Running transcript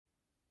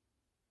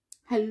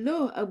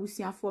Hello,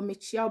 abusia for me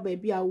chia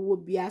baby a wo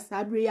bia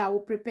sabre a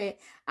wo prepare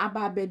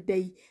aba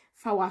bedai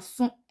fa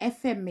waso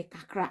FM me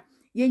kakra.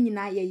 Ye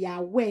nyina ye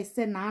ya we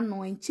se na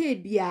ano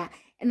enche bia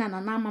na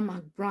nana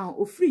mama Brown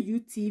ofri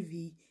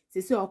UTV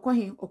se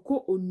okohen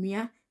oko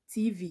onua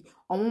TV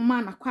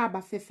omoma na kwa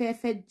aba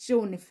fefefe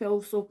jew ne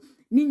fel so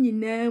ni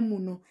nyina mu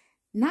no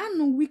na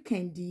no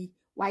weekendi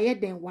waye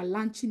den wa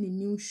launch ni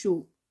new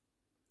show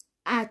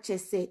a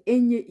chese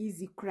enye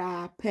easy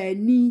kra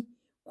pani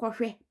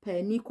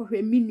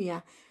kohwe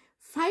minua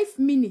 5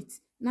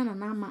 minutes na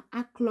ama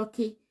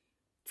aclocke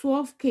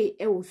 12k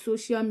ewo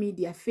social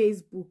media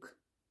Facebook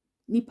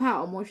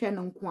nipa omohwe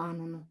no nko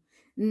ano no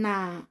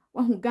na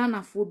wahu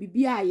Ghana fo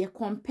bibia ye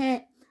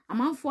compare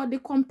amanfo de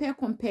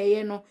compare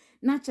ye no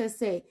na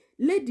chese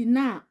lady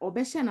na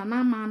obehye na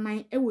ama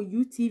anan ewo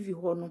UTV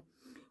ho no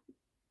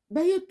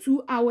beye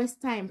 2 hours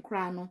time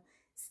kra no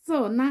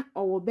still na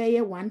owo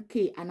beye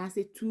 1k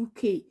anase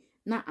 2k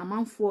na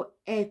amanfo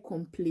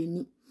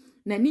complaini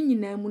na ni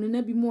nyina mu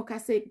na bi mu ka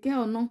se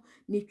girl no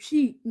ne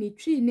twi ne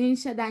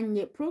nhyeda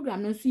nye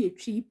program no so ye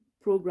twi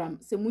program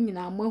se mu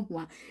nyina mahu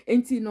a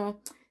enti no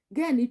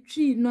girl ne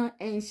twi no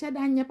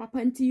nhyeda nye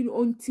papa enti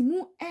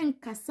ontimu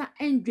enkasa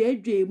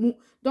endwedwe mu.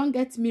 Don't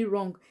get me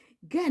wrong,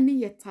 girl ne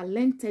ye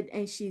talented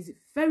and she's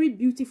very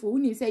beautiful.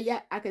 When you say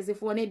ya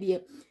akasefo ne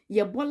de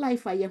ye bo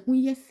life a ye hu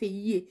ye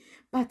feye,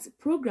 but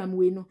program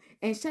we no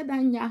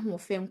nhyeda nya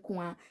ahofe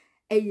nko a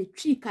eye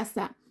twi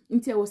kasa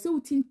nti wo se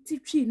utin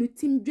titwi no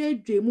tim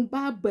dwedwe mu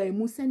baba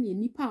mu se ne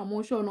nipa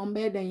amosho no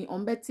mbeden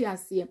ombeti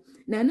ase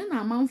na ne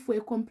na amanfo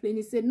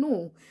complain say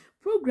no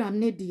program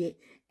ne de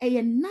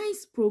a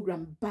nice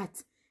program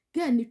but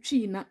girl ni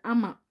twi na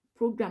ama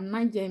program na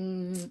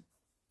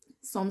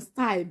some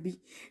style bi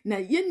na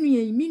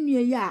yenua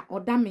minua ya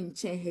oda me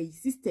nche hey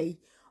sister yi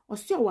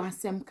osio wa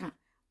asem ka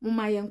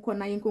muma yenko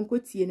na yenkonko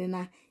tie ne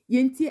na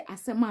yentie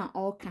asem a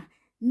oka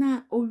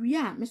na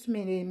owia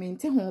mesome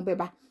mente ho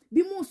beba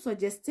bi mu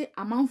suggest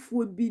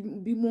amanfo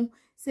bi mu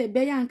se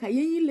be yanka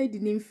yenyi lady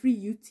ne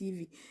free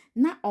UTV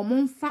na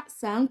omonfa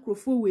saa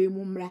nkrofo we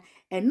mu mra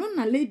eno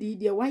na lady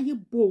de waye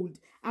bold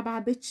aba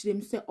be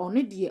kirem se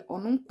ono de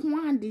ono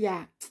nko ade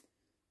a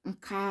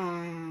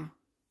nka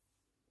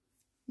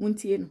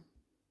muntie no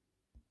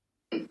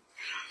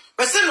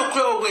bese no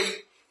kro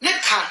we ne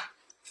ka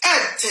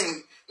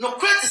edin no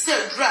credit se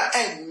dra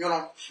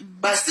enyo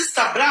ba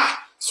sister bra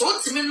so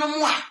timi no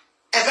mu a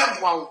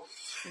ebe boa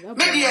wo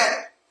me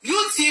de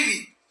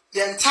UTV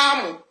the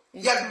time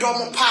ya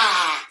domo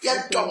pa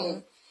ya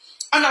domo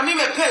ana mi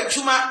me pa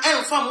adwuma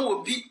emfa mo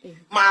obi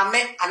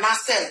maame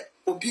anase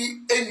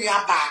obi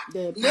enua ba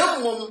na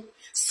mmom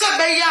se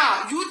be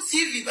ya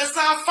UTV be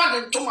sa fa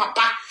ne ntoma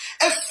pa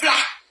efra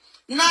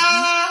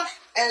na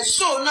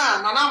show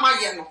na nana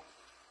maye no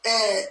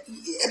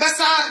be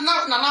sa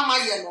na nana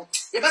maye no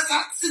e be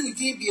sa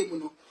sinidi bie mu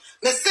no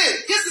me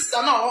say this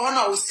sister na ho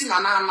na o si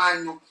nana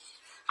anan no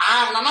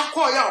nana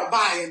call ya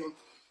obaye no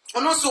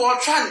ono so o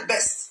try the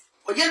best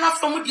oye na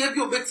from de bi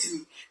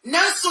obetimi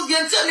nanso de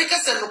ante ne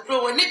kase no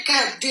pro woni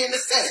kan de ne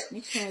se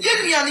ye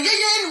nua ne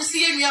ye no si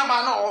ye nua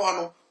ma na o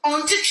no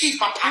on titwi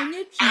papa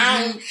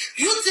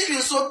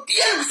UTV so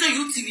bia no say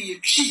UTV ye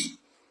twi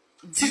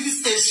TV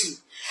station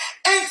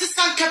enti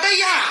sankabe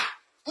ya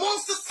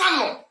monsesa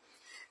no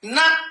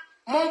na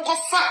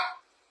monkofa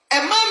e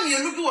ma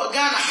mienu bi wo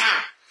Ghana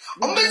ha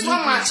o metu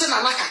ma che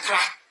na kakra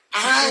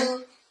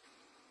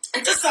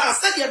enti sa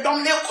said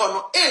dom ne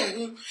kono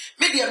ehu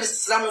me dia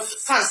meslam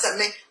sanse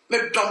me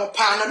dom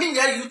pa na me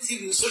nya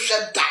UTV so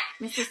hwe da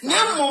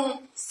na mom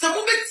se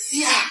mo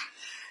betia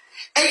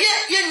eye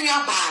ye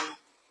nua ba no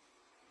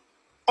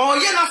o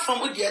ye na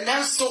from dia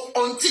na so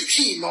on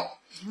titwi no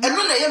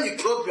eno na ye mi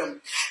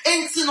program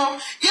enti no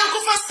ye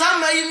kofa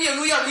sama yi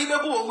mienu ya mi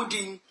bebu wo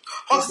mudin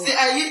o se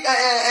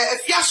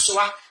Afia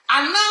Schwar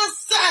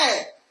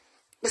ananse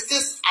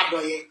Mrs.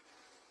 Adoye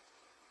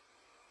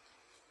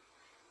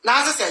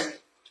na say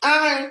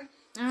I'm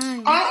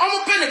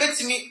pen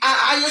betimi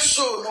aye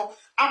show no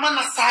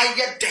amana say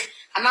de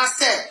and I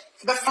said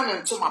be fan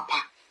into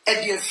mapa e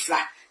de fla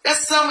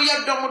yes some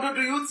ye dom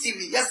do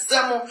UTV yes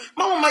some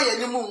mama ye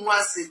ni mu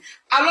nwase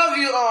I love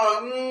you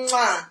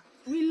all.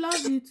 We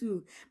love you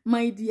too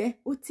my dear.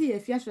 Oti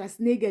Afia Schwar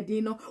snake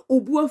din no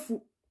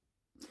obuafu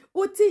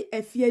oti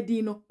Afia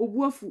din no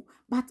obuafu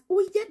but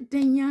oye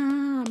denya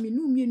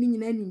menu mienu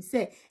nyina nim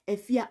say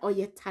Afia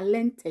oye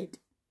talented.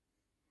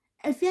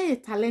 Afia ye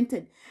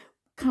talented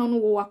kan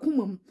wo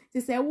wakomam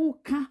se wo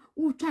ka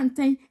wo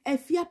twantan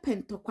Afia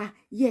pentokwa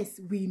yes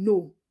we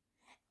know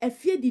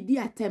Afia didi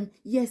atem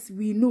yes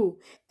we know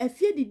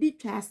Afia didi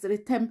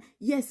twasretem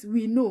yes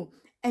we know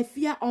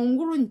Afia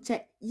ongoro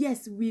nche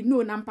yes we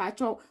know na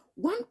mpacho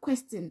one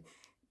question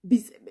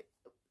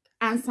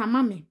answer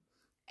mame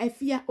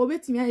Afia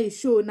obetimi aye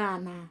show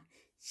na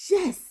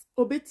yes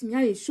obetimi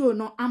aye show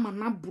no ama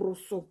na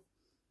broso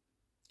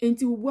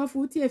enti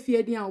ubuafu ti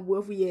Afia din a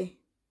ubuafu ye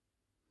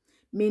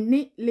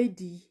mene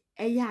lady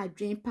eya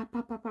adwen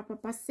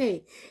papa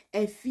say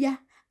Afia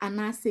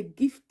anase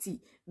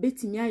Gifty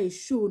betimi aye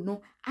show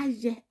no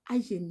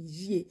aye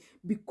niye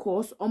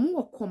because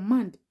omo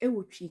command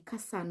ewo twi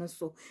kasa no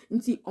so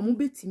nti omo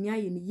betimi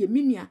aye niye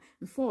menua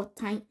mfo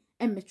time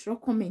metro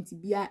comment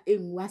bia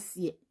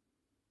enwase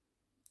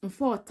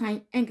mfo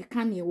time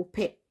enkeka ne wo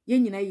pe ye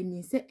nyina ye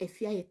nin se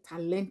Afia ye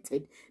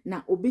talented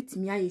na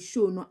obetimi aye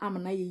show no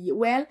amana ye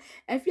well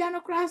Afia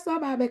no kra so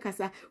ba be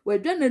kasa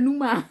wadwa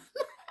nanum a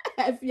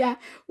Afia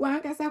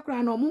wan kasa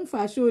kra no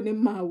mumfa show ne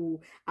ma wo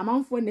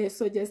amanfo na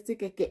suggest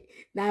keke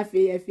na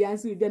Afia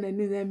so dwa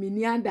nanum na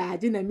mini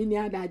adaje na mini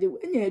adaje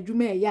enya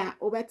adwuma e ya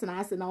obetena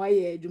ase na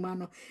waye adwuma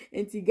no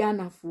enti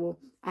Ghanafo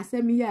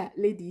asem ya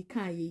lady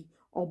kan yi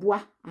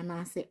oboa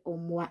anase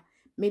omwa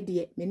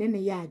medie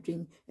menene ya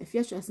adwen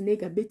Afia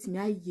Schwar betimi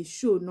aye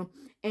show no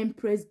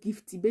Empress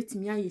Gifty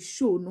betimi aye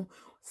show no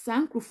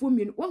sankrofo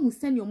mienu wahu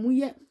sene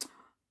omuye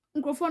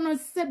nkrofo no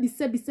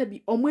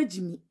sebi omo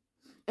agimi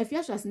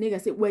Afia Schwar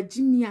say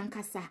wagimi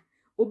ankasa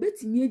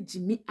obetimi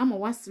agimi ama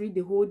wasre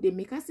the whole day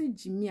make say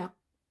jimi a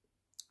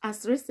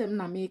asresem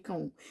na meka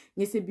o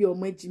nyese bi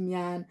omo agimi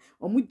an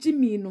omo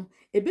jimi no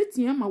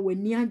ebetimi ama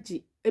wani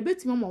age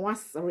ebetimi ama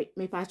wasre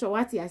me pa cho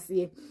wati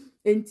ase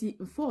enti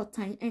mfo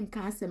time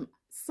enka asem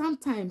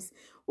sometimes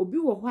obi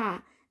wo ho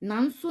a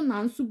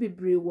nanso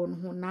bebre wo no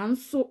ho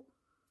nanso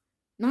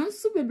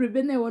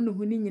bebrebe na wo no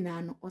ho ni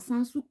nyina no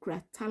osanso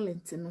kura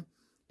talent no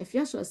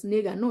Afia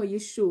Schwar na oye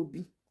show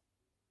bi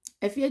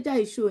Afia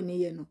ja show ne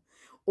ye no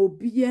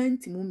obi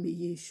antimu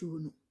meye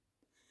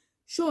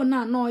show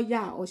na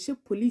oya o she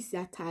police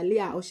atale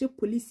a o she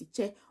police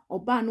che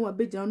oba na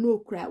wabegya no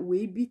okura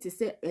we bi te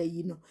se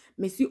ayi no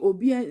mesi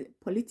obi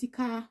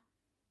political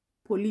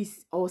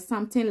police or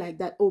something like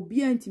that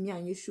obi antimi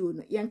anye show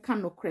no yenka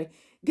no kre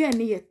girl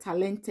ne ye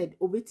talented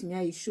obetimi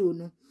aye show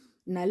no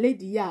na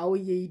lady ya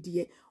oye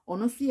die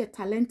ono so ye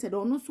talented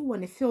ono so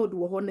won field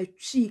wo ho na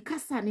twi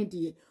kasa ne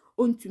die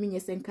ontumi nye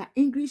senka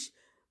English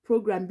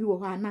program bi wo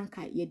ho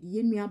ananka ye de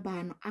yenua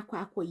ba no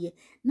akwakoye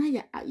na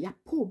ya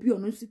po bi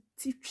ono so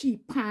titwi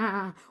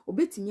pa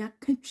obetimi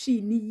aka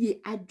twi ni ye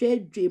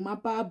adwadwe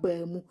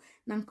mababa mu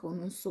nanka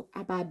ono so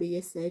aba be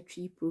ye sa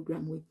twi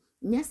program we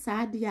nya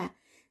saade a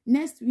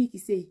next week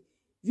say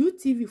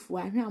UTV for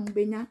ahwe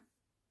ambenya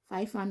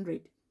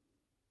 500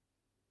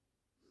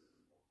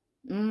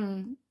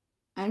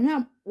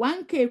 ahwe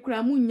 1k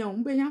kura munya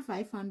umbenya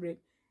 500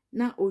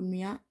 na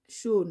onua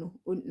show no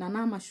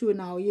na ma show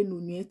na oye no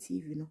onua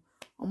TV no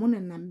omo na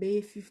nambe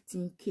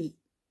 15k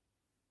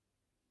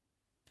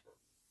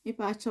if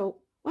I chow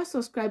what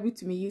subscribe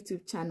to my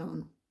YouTube channel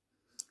no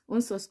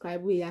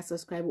unsubscribe we ya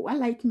subscribe what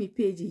like me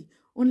page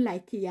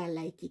unlike ya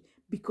like it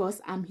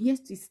because I'm here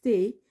to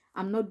stay.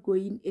 I'm not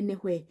going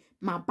anywhere.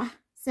 Maba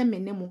se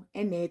menemo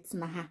ene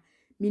etina ha.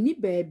 Mini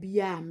baby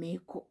ya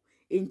meko.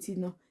 Enti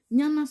no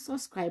nyana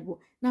subscribe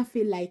na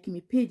feel like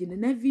me page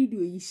na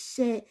video yi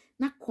share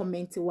na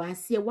comment wa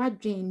se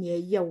wadwen ne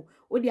ye o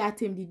de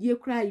atem didie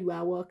cry you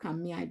are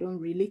welcome me I don't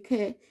really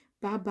care.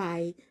 Bye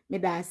bye. Me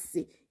da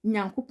se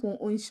nyankopon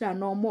onhira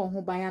na omo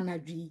ho ban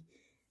anadwi.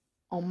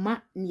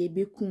 Oma ne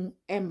ebekun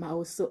ema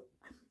oso.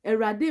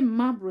 Erade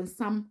mma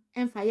bronsam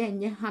emfa ye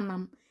nye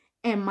hanam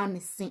ema ne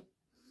sen.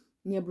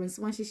 Ni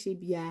bronsam hihye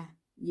bia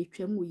ye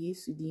twam wo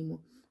Yesu din mu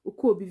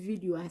ukọ obi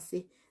video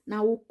ase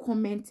na wo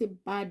comment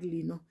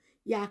badly no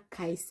ya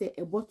kai se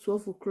ebo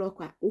 12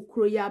 o'clock a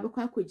ukro ya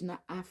abekwa kwagina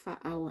afa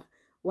hour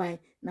why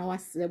na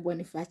wasre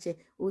bonifache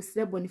o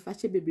sre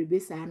bonifache bebrebe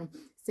sa no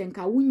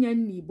senka wunya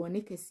ni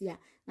bone kese a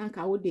na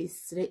nka wo de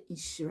sre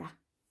inshira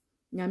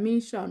nyame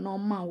insha no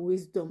ma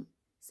wisdom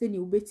se ni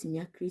ubetimi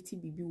a create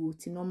bibi wo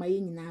ti no ma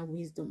ye nyina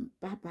wisdom.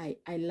 Bye bye,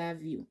 I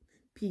love you,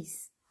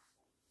 peace.